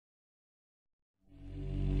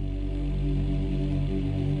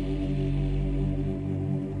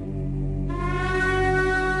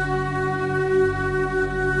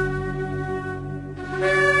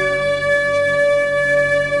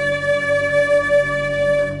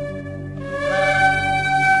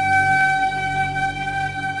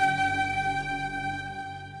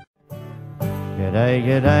G'day,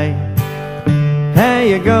 g'day, how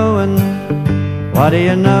you going? What do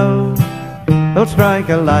you know? They'll strike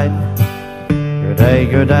a light. G'day,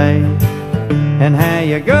 g'day, and how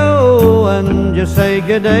you going? Just say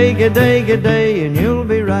g'day, g'day, g'day, and you'll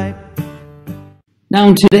be right. Now,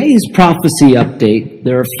 in today's prophecy update,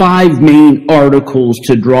 there are 5 main articles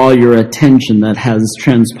to draw your attention that has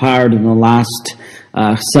transpired in the last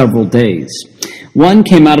several days. One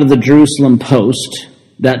came out of the Jerusalem Post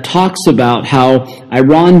that talks about how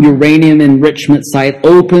Iran uranium enrichment site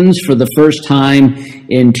opens for the first time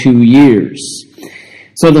in 2 years.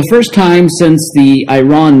 So the first time since the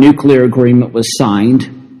Iran nuclear agreement was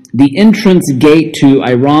signed, the entrance gate to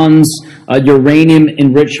Iran's uranium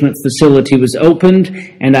enrichment facility was opened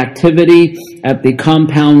and activity at the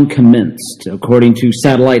compound commenced, according to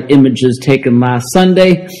satellite images taken last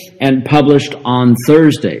Sunday and published on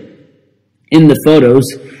Thursday. In the photos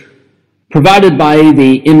provided by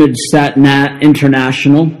the ImageSat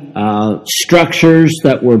International, structures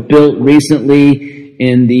that were built recently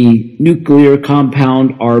in the nuclear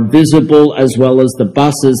compound are visible, as well as the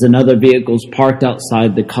buses and other vehicles parked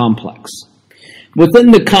outside the complex.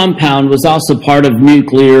 Within the compound was also part of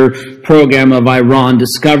nuclear program of Iran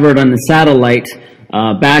discovered on the satellite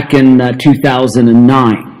back in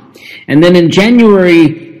 2009. And then in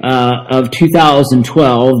January of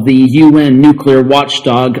 2012, the UN nuclear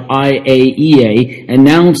watchdog IAEA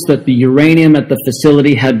announced that the uranium at the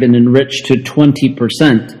facility had been enriched to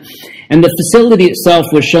 20%. And the facility itself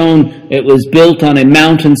was shown, it was built on a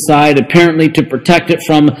mountainside, apparently to protect it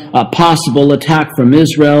from a possible attack from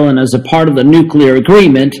Israel. And as a part of the nuclear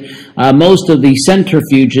agreement, most of the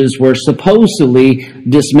centrifuges were supposedly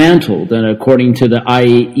dismantled, and according to the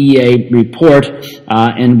IAEA report,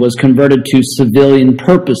 and was converted to civilian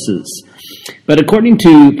purposes. But according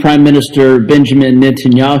to Prime Minister Benjamin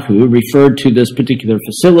Netanyahu, referred to this particular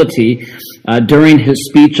facility during his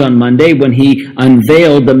speech on Monday when he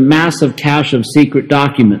unveiled the massive cache of secret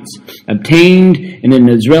documents obtained in an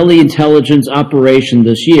Israeli intelligence operation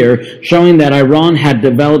this year, showing that Iran had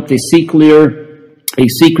developed a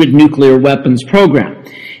secret nuclear weapons program.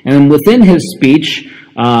 And within his speech,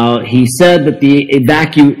 he said that the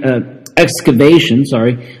excavations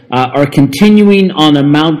are continuing on a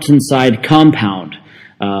mountainside compound.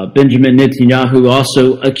 Benjamin Netanyahu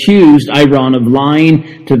also accused Iran of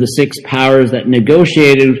lying to the 6 powers that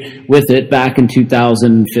negotiated with it back in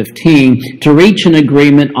 2015 to reach an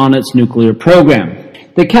agreement on its nuclear program.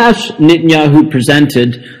 The cache Netanyahu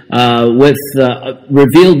presented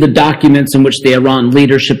revealed the documents in which the Iran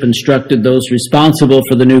leadership instructed those responsible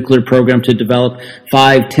for the nuclear program to develop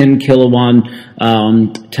 5 10-kilowatt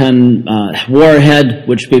warhead,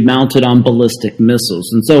 which would be mounted on ballistic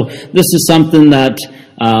missiles. And so this is something that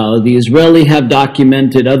the Israeli have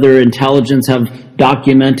documented, other intelligence have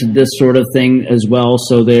documented this sort of thing as well.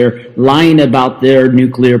 So they're lying about their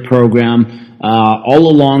nuclear program.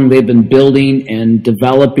 All along, they've been building and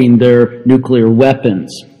developing their nuclear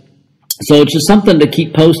weapons. So it's just something to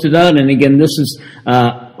keep posted on. And again, this is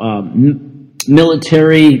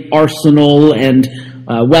military arsenal and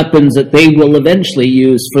weapons that they will eventually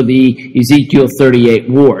use for the Ezekiel 38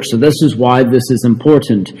 war. So this is why this is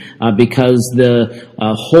important, because the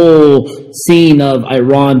whole scene of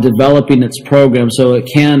Iran developing its program so it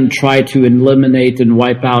can try to eliminate and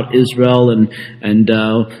wipe out Israel and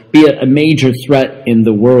be a major threat in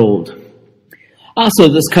the world. Also,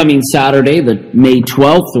 this coming Saturday, the May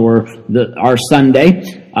 12th, or our Sunday,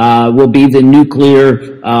 will be the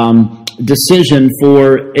nuclear decision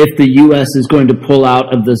for if the U.S. is going to pull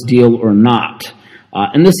out of this deal or not.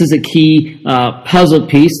 And this is a key puzzle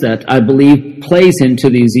piece that I believe plays into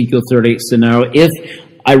the Ezekiel 38 scenario if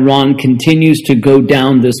Iran continues to go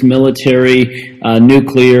down this military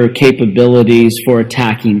nuclear capabilities for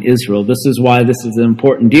attacking Israel. This is why this is an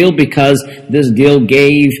important deal, because this deal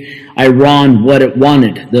gave Iran what it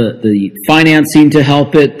wanted, the financing to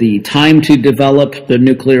help it, the time to develop the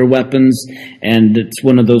nuclear weapons, and it's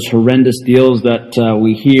one of those horrendous deals that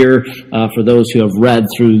we hear for those who have read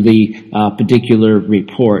through the particular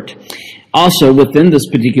report. Also, within this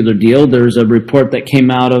particular deal, there's a report that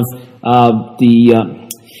came out of the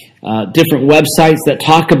different websites that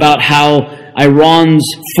talk about how Iran's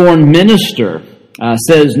foreign minister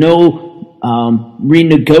says no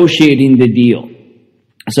renegotiating the deal.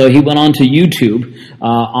 So he went on to YouTube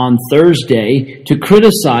on Thursday to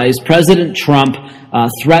criticize President Trump's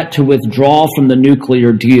threat to withdraw from the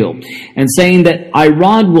nuclear deal, and saying that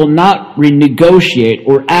Iran will not renegotiate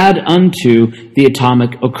or add unto the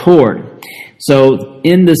atomic accord. So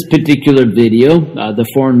in this particular video, the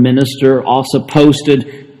foreign minister also posted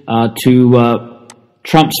to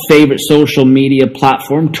Trump's favorite social media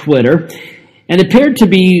platform, Twitter, and appeared to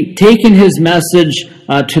be taking his message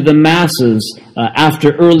to the masses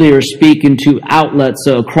after earlier speaking to outlets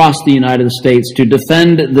across the United States to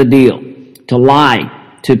defend the deal, to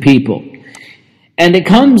lie to people. And it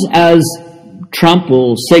comes as Trump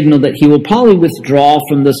will signal that he will probably withdraw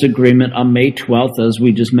from this agreement on May 12th, as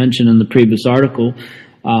we just mentioned in the previous article,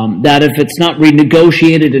 that if it's not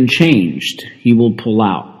renegotiated and changed, he will pull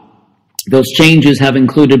out. Those changes have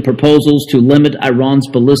included proposals to limit Iran's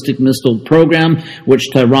ballistic missile program, which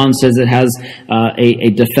Tehran says it has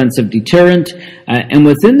a defensive deterrent. And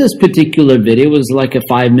within this particular video, it was like a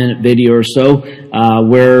 5-minute video or so,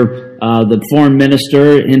 where the foreign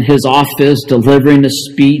minister in his office delivering a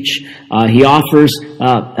speech, he offers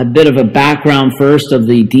a bit of a background first of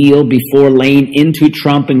the deal before laying into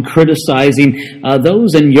Trump and criticizing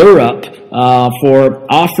those in Europe for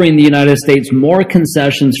offering the United States more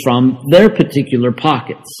concessions from their particular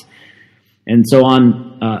pockets. And so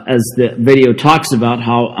on, as the video talks about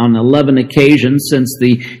how on 11 occasions since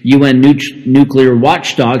the UN nuclear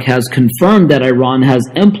watchdog has confirmed that Iran has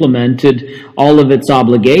implemented all of its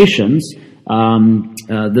obligations,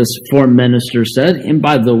 this foreign minister said, and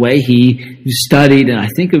by the way, he studied, and I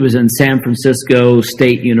think it was in San Francisco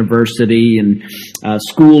State University and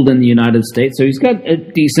schooled in the United States, so he's got a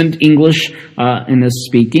decent English in his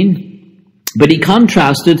speaking. But he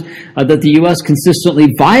contrasted that the U.S.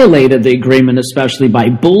 consistently violated the agreement, especially by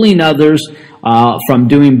bullying others from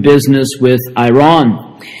doing business with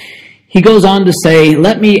Iran. He goes on to say,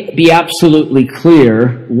 "Let me be absolutely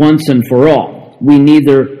clear once and for all. We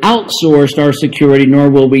neither outsourced our security nor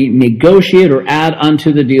will we negotiate or add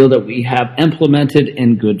unto the deal that we have implemented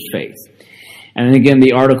in good faith." And again,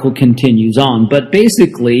 the article continues on. But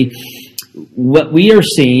basically, what we are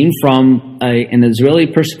seeing from an Israeli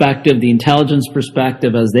perspective, the intelligence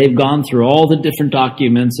perspective, as they've gone through all the different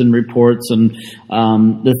documents and reports and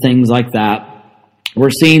the things like that,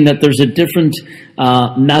 we're seeing that there's a different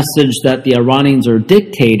message that the Iranians are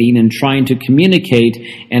dictating and trying to communicate,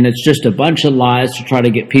 and it's just a bunch of lies to try to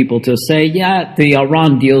get people to say, yeah, the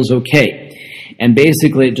Iran deal's okay. And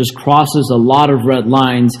basically it just crosses a lot of red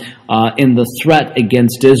lines in the threat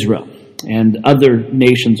against Israel and other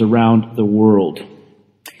nations around the world.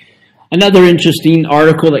 Another interesting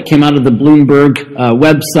article that came out of the Bloomberg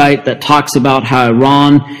website that talks about how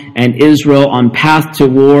Iran and Israel on path to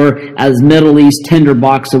war as Middle East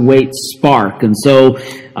tinderbox awaits spark. And so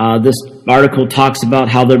this article talks about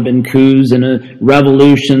how there have been coups and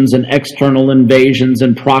revolutions and external invasions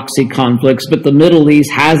and proxy conflicts, but the Middle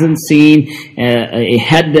East hasn't seen a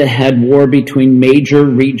head-to-head war between major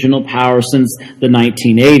regional powers since the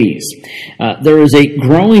 1980s. There is a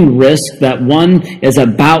growing risk that one is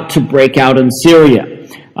about to break out in Syria,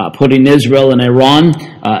 putting Israel and Iran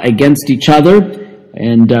against each other.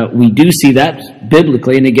 And we do see that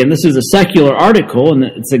biblically. And again, this is a secular article, and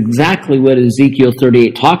it's exactly what Ezekiel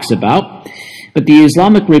 38 talks about. But the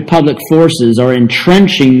Islamic Republic forces are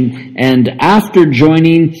entrenching, and after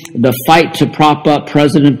joining the fight to prop up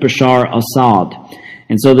President Bashar Assad.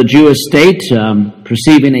 And so the Jewish state,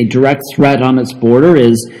 perceiving a direct threat on its border,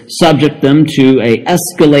 is subject them to an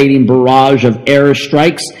escalating barrage of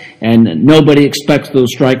airstrikes, and nobody expects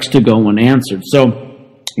those strikes to go unanswered. So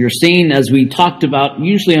you're seeing, as we talked about,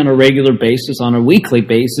 usually on a regular basis, on a weekly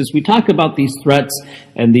basis, we talk about these threats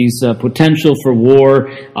and these potential for war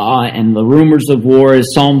and the rumors of war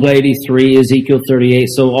is Psalm 83, Ezekiel 38.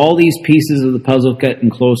 So all these pieces of the puzzle getting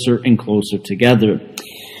closer and closer together.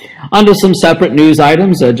 On to some separate news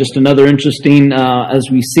items. Just another interesting, as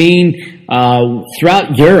we've seen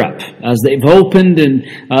throughout Europe, as they've opened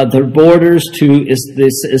their borders to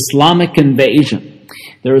this Islamic invasion.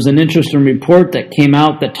 There was an interesting report that came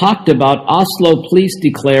out that talked about Oslo police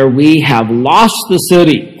declare we have lost the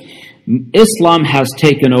city. Islam has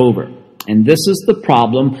taken over. And this is the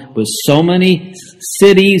problem with so many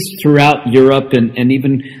cities throughout Europe and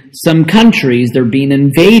even some countries. They're being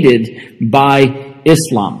invaded by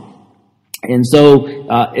Islam. And so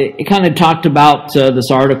it kind of talked about this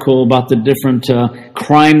article about the different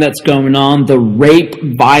crime that's going on. The rape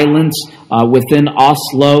violence within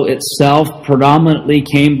Oslo itself predominantly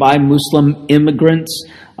came by Muslim immigrants.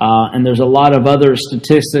 And there's a lot of other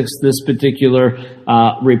statistics this particular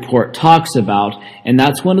report talks about. And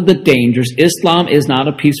that's one of the dangers. Islam is not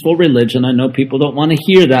a peaceful religion. I know people don't want to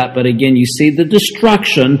hear that. But again, you see the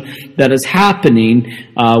destruction that is happening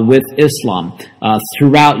with Islam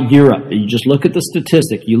throughout Europe. You just look at the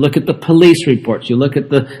statistic. You look at the police reports. You look at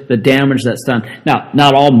the damage that's done. Now,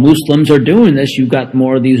 not all Muslims are doing this. You've got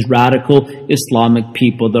more of these radical Islamic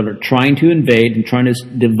people that are trying to invade and trying to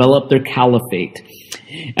develop their caliphate.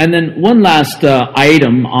 And then one last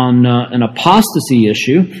item on an apostasy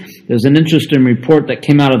issue. There's an interesting report that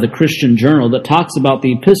came out of the Christian Journal that talks about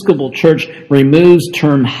the Episcopal Church removes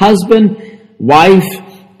term husband, wife,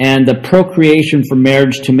 and the procreation for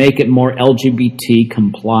marriage to make it more LGBT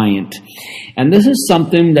compliant. And this is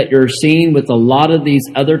something that you're seeing with a lot of these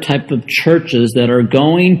other type of churches that are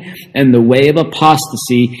going in the way of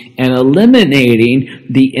apostasy and eliminating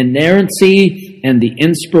the inerrancy and the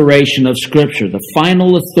inspiration of Scripture, the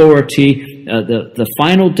final authority, the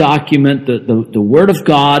final document, the Word of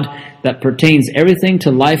God that pertains everything to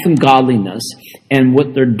life and godliness. And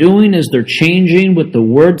what they're doing is they're changing what the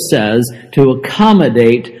Word says to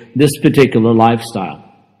accommodate this particular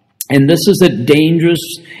lifestyle. And this is a dangerous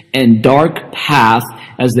and dark path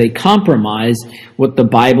as they compromise what the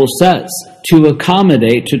Bible says to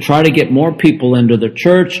accommodate, to try to get more people into the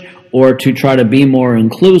church or to try to be more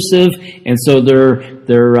inclusive. And so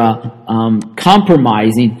they're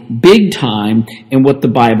compromising big time in what the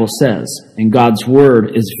Bible says. And God's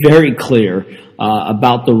Word is very clear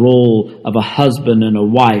about the role of a husband and a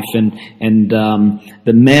wife and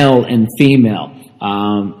the male and female,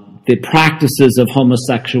 the practices of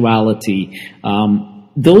homosexuality,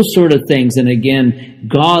 those sort of things. And again,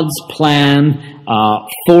 God's plan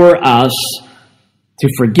for us to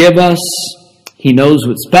forgive us. He knows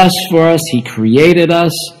what's best for us. He created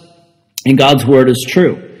us. And God's Word is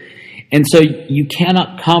true. And so you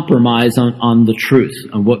cannot compromise on the truth,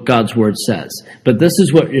 on what God's Word says. But this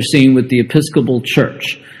is what you're seeing with the Episcopal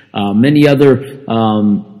Church. Many other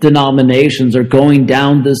denominations are going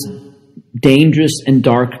down this dangerous and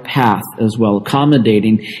dark path as well,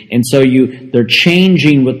 accommodating. And so they're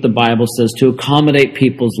changing what the Bible says to accommodate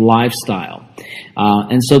people's lifestyle.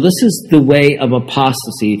 And so this is the way of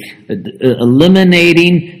apostasy,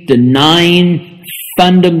 eliminating, denying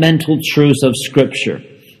fundamental truths of Scripture.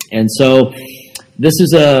 And so this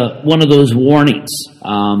is one of those warnings.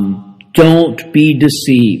 Don't be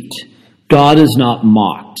deceived. God is not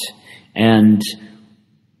mocked. And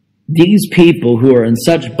these people who are in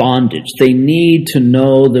such bondage, they need to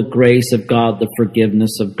know the grace of God, the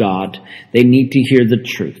forgiveness of God. They need to hear the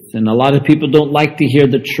truth. And a lot of people don't like to hear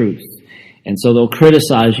the truth. And so they'll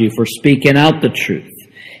criticize you for speaking out the truth.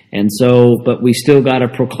 And so, but we still got to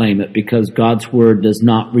proclaim it because God's Word does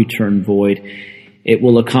not return void. It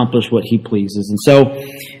will accomplish what He pleases. And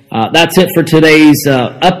so that's it for today's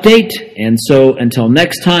update. And so until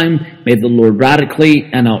next time, may the Lord radically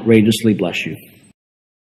and outrageously bless you.